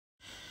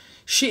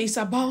She is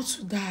about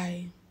to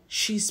die.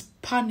 She's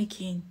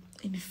panicking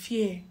in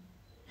fear.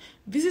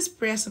 This is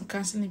Prayers and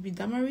Counseling with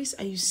Damaris.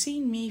 Are you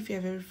seeing me? If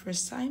you're very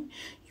first time,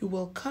 you're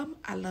welcome.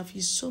 I love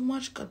you so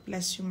much. God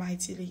bless you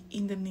mightily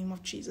in the name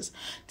of Jesus.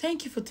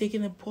 Thank you for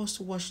taking a pause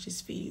to watch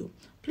this video.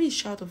 Please,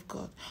 child of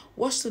God,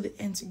 watch to the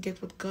end to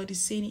get what God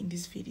is saying in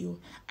this video,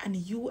 and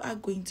you are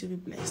going to be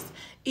blessed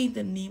in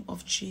the name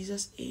of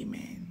Jesus.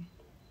 Amen.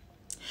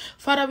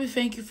 Father, we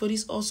thank you for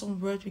this awesome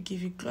word. We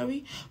give you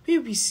glory. We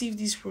receive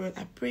this word.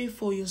 I pray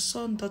for your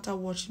son, daughter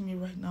watching me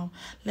right now.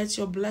 Let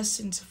your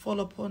blessings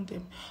fall upon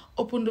them.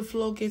 Open the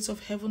floodgates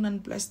of heaven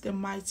and bless them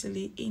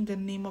mightily in the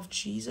name of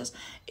Jesus.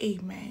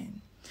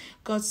 Amen.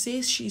 God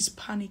says she is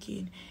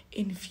panicking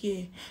in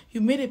fear. You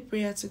made a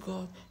prayer to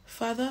God.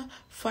 Father,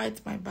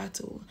 fight my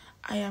battle.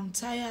 I am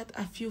tired.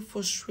 I feel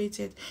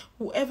frustrated.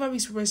 Whoever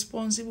is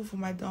responsible for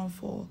my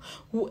downfall,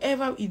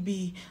 whoever it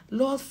be,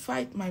 Lord,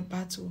 fight my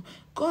battle.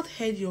 God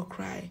heard your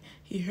cry.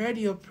 He heard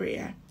your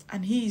prayer,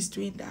 and He is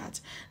doing that.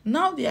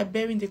 Now they are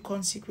bearing the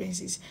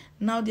consequences.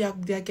 Now they are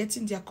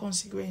getting their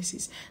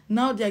consequences.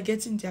 Now they are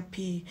getting their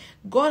pay.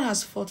 God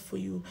has fought for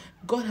you.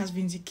 God has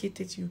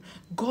vindicated you.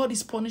 God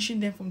is punishing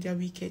them from their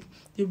wicked.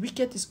 The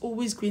wicked is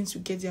always going to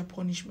get their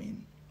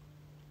punishment.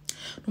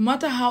 No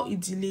matter how it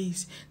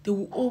delays, they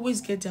will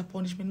always get their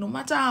punishment. No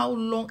matter how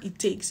long it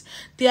takes,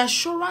 the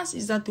assurance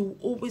is that they will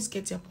always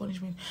get their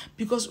punishment,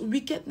 because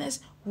wickedness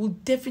will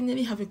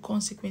definitely have a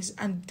consequence,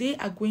 and they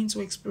are going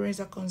to experience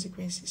the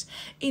consequences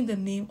in the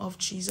name of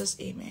Jesus.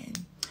 Amen.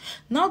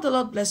 Now the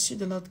Lord bless you,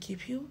 the Lord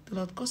keep you, the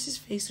Lord cause His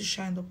face to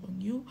shine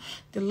upon you,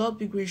 the Lord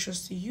be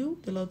gracious to you,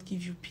 the Lord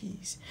give you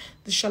peace.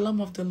 The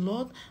shalom of the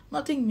Lord,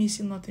 nothing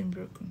missing, nothing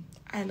broken.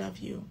 I love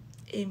you.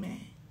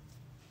 Amen.